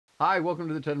Hi, welcome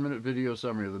to the 10-minute video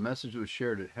summary of the message that was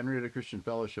shared at Henrietta Christian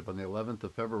Fellowship on the 11th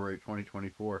of February,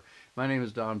 2024. My name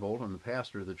is Don Bolt. I'm the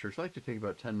pastor of the church. I'd like to take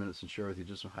about 10 minutes and share with you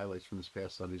just some highlights from this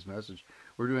past Sunday's message.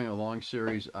 We're doing a long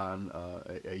series on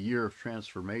a year of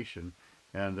transformation,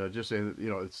 and just say that,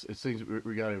 it's things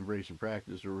we got to embrace and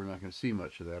practice, or we're not going to see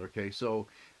much of that, okay? So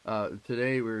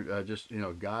today we're just,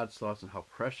 God's thoughts and how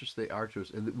precious they are to us,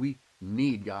 and that we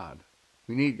need God.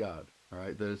 We need God. All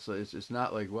right, that it's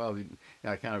not like, well,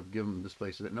 I kind of give them this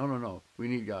place. No, no, no. We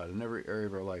need God in every area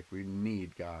of our life. We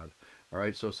need God. All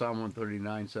right, so Psalm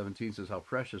 139:17 says, "How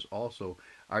precious also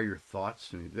are your thoughts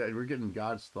to me." We're getting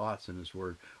God's thoughts in His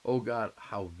Word. Oh God,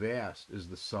 how vast is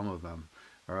the sum of them.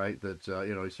 All right, that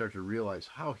you start to realize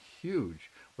how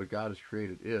huge what God has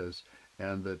created is,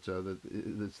 and that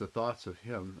it's the thoughts of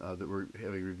Him that we're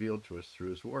having revealed to us through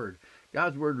His Word.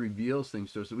 God's Word reveals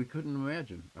things to us that we couldn't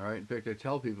imagine. All right. In fact, I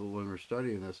tell people when we're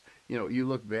studying this, you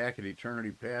look back at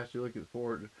eternity past, you look at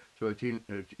forward to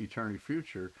eternity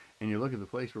future, and you look at the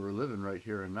place where we're living right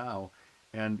here and now,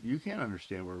 and you can't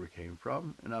understand where we came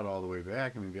from, not all the way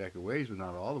back. I mean, back a ways, but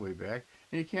not all the way back.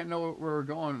 And you can't know where we're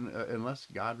going unless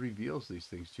God reveals these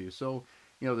things to you. So,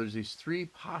 there's these three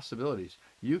possibilities.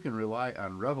 You can rely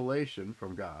on revelation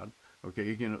from God. Okay,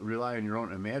 you can rely on your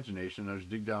own imagination, or just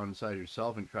dig down inside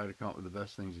yourself and try to come up with the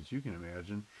best things that you can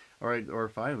imagine. All right, or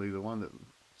finally, the one that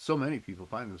so many people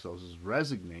find themselves is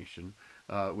resignation,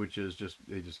 which is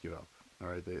they just give up. All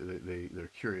right,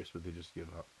 they're curious, but they just give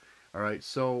up. All right,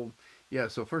 so yeah,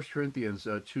 so 1 Corinthians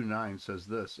 2:9 says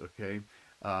this. Okay,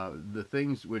 the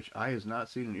things which eye has not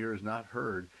seen and ear has not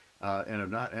heard, and have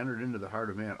not entered into the heart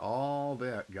of man, all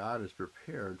that God has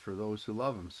prepared for those who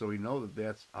love Him. So we know that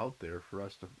that's out there for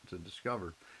us to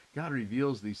discover. God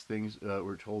reveals these things,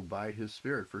 we're told, by His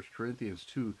Spirit. 1 Corinthians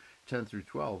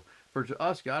 2:10-12. For to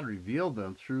us God revealed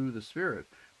them through the Spirit.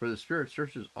 For the Spirit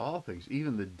searches all things,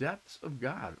 even the depths of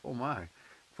God. Oh my.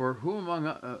 For who among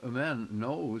men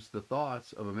knows the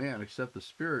thoughts of a man except the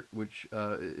Spirit which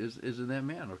is in that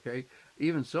man? Okay?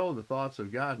 Even so, the thoughts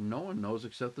of God no one knows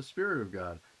except the Spirit of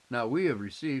God. Now we have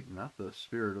received not the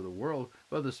spirit of the world,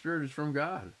 but the Spirit is from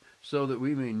God, so that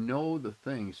we may know the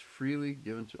things freely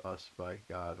given to us by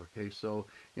God. Okay, so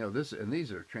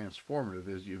these are transformative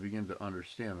as you begin to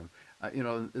understand them.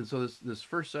 And so this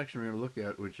first section we're going to look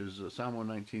at, which is Psalm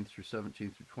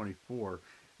 119-17-24,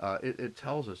 it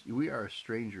tells us we are a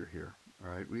stranger here.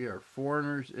 All right, we are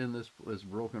foreigners in this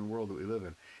broken world that we live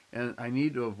in, and I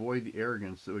need to avoid the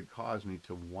arrogance that would cause me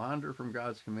to wander from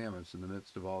God's commandments in the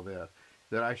midst of all that.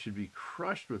 That I should be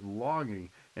crushed with longing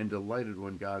and delighted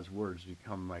when God's words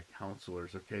become my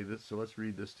counselors. Okay, so let's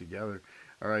read this together.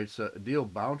 All right, so deal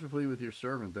bountifully with your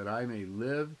servant, that I may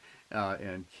live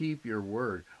and keep your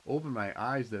word. Open my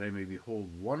eyes that I may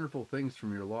behold wonderful things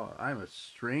from your law. I am a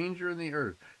stranger in the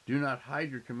earth. Do not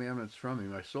hide your commandments from me.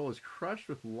 My soul is crushed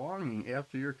with longing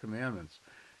after your commandments.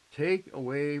 Take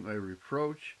away my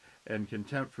reproach and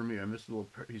contempt for me. I missed a little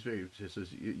piece. It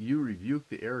says, you rebuke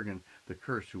the arrogant, the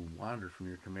cursed, who wander from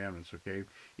your commandments. Okay,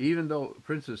 even though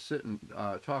princes sit and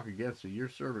talk against me, your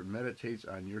servant meditates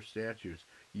on your statutes.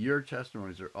 Your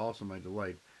testimonies are also my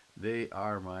delight. They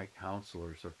are my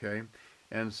counselors. Okay,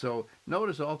 and so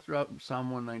notice all throughout Psalm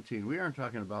 119, we aren't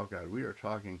talking about God. We are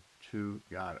talking to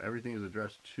God. Everything is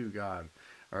addressed to God.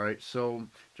 All right, so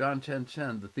John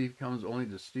 10:10, the thief comes only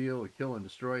to steal, to kill, and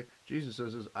destroy. Jesus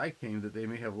says, I came that they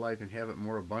may have life and have it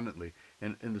more abundantly.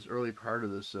 And in this early part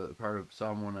of this part of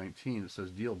Psalm 119, it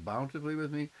says, deal bountifully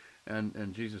with me.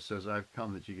 And Jesus says, I've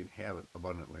come that you can have it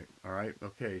abundantly. All right,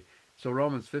 okay. So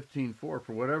Romans 15:4,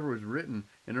 for whatever was written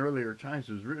in earlier times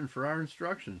was written for our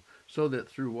instruction, so that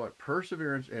through what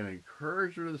perseverance and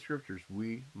encouragement of the Scriptures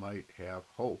we might have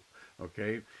hope.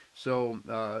 Okay,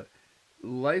 so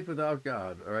life without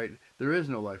God, all right? There is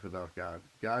no life without God.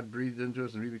 God breathed into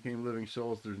us and we became living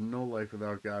souls. There's no life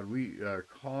without God. We are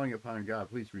calling upon God.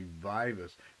 Please revive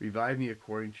us. Revive me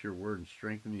according to your word and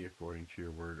strengthen me according to your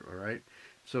word, all right?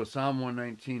 So Psalm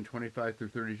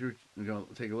 119:25-32, we're going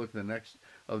to take a look at the next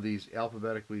of these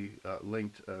alphabetically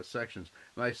linked sections.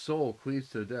 My soul cleaves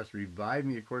to the dust. Revive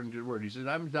me according to your word. He says,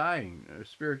 I'm dying.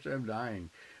 Spiritually, I'm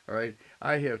dying. All right.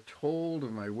 I have told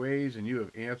of my ways, and you have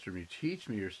answered me. Teach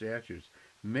me your statutes.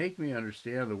 Make me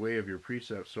understand the way of your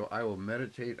precepts, so I will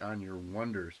meditate on your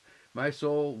wonders. My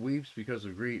soul weeps because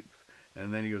of grief.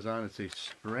 And then he goes on and says,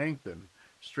 strengthen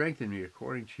me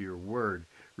according to your word.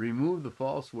 Remove the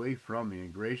false way from me,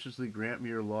 and graciously grant me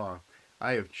your law.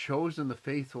 I have chosen the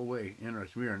faithful way.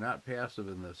 Interesting. We are not passive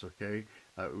in this, okay?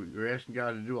 We're asking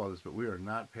God to do all this, but we are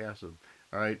not passive.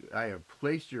 All right. I have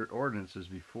placed your ordinances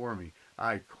before me.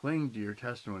 I cling to your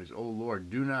testimonies. O Lord,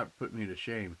 do not put me to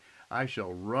shame. I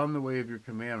shall run the way of your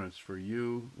commandments, for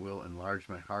you will enlarge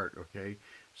my heart, okay?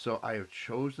 So I have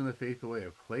chosen the faithful way.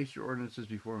 I've placed your ordinances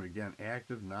before me. Again,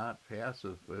 active, not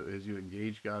passive, as you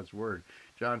engage God's word.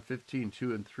 John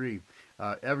 15:2 and 3.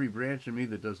 Every branch in me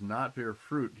that does not bear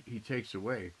fruit, he takes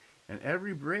away. And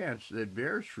every branch that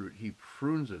bears fruit, he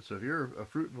prunes it. So if you're a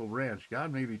fruitful branch,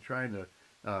 God may be trying to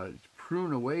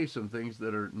prune away some things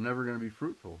that are never going to be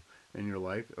fruitful in your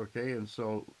life, okay? And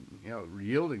so,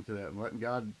 yielding to that and letting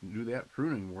God do that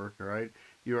pruning work, all right?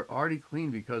 You're already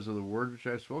clean because of the word which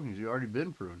I've spoken. You've already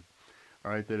been pruned,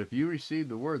 all right? That if you receive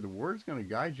the word's going to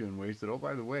guide you in ways that, oh,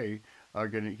 by the way, are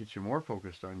going to get you more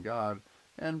focused on God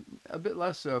and a bit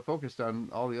less focused on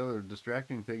all the other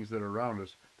distracting things that are around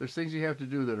us. There's things you have to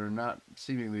do that are not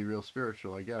seemingly real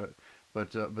spiritual. I get it.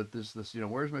 But this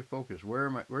where's my focus?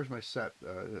 Where's my set?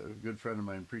 A good friend of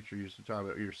mine, preacher, used to talk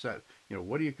about your set.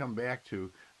 What do you come back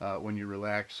to when you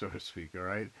relax, so to speak? All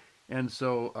right, and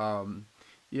so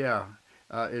yeah,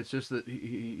 it's just that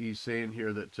he's saying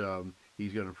here that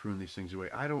he's going to prune these things away.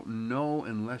 I don't know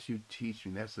unless you teach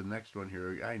me. That's the next one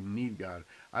here. I need God.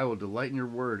 I will delight in your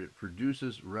word. It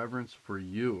produces reverence for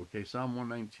you. Okay, Psalm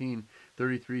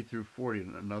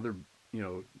 119:33-40. Another, you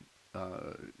know.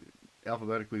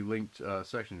 Alphabetically linked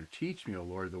section here. Teach me, O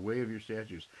Lord, the way of your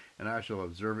statutes, and I shall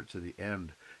observe it to the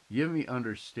end. Give me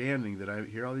understanding that I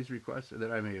hear all these requests,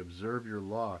 that I may observe your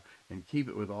law and keep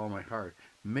it with all my heart.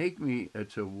 Make me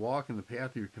to walk in the path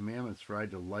of your commandments, for I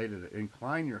delight in it.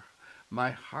 Incline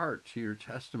my heart to your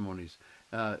testimonies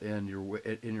and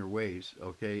in your ways.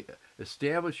 Okay,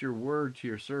 establish your word to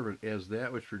your servant as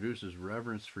that which produces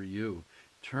reverence for you.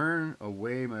 Turn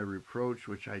away my reproach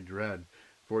which I dread.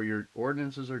 For your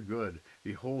ordinances are good.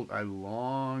 Behold, I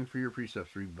long for your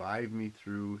precepts. Revive me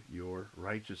through your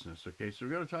righteousness. Okay, so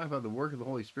we're going to talk about the work of the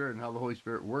Holy Spirit and how the Holy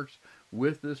Spirit works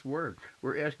with this word.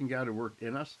 We're asking God to work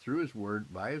in us through his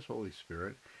word by his Holy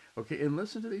Spirit. Okay, and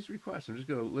listen to these requests. I'm just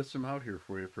going to list them out here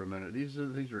for you for a minute. These are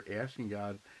the things we're asking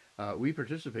God. We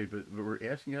participate, but we're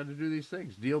asking God to do these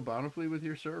things. Deal bountifully with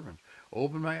your servant.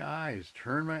 Open my eyes.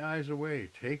 Turn my eyes away.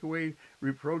 Take away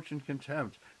reproach and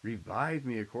contempt. Revive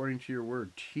me according to your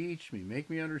word. Teach me.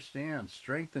 Make me understand.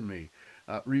 Strengthen me.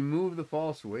 Remove the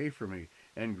false way from me,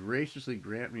 and graciously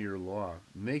grant me your law.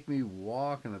 Make me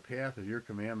walk in the path of your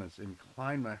commandments.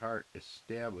 Incline my heart.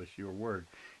 Establish your word.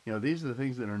 These are the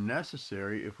things that are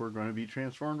necessary if we're going to be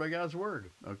transformed by God's word,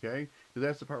 okay? Because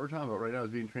that's the part we're talking about right now, is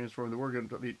being transformed. We're going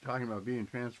to be talking about being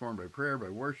transformed by prayer, by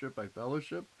worship, by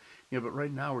fellowship. But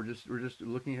right now we're just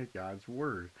looking at God's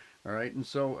word, all right? And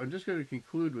so I'm just going to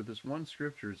conclude with this one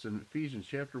scripture. It's in Ephesians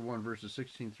chapter 1, verses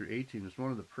 16-18. It's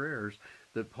one of the prayers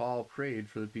that Paul prayed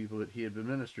for the people that he had been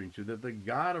ministering to, that the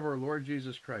God of our Lord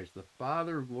Jesus Christ, the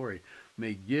Father of glory,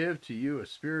 may give to you a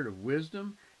spirit of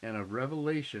wisdom and of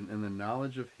revelation in the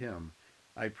knowledge of him.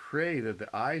 I pray that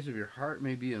the eyes of your heart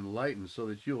may be enlightened, so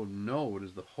that you will know what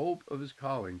is the hope of his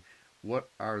calling, what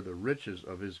are the riches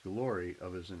of his glory,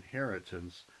 of his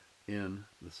inheritance in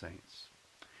the saints.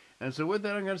 And so with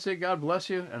that, I'm going to say God bless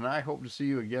you, and I hope to see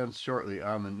you again shortly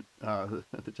on the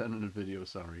 10-minute video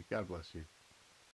summary. God bless you.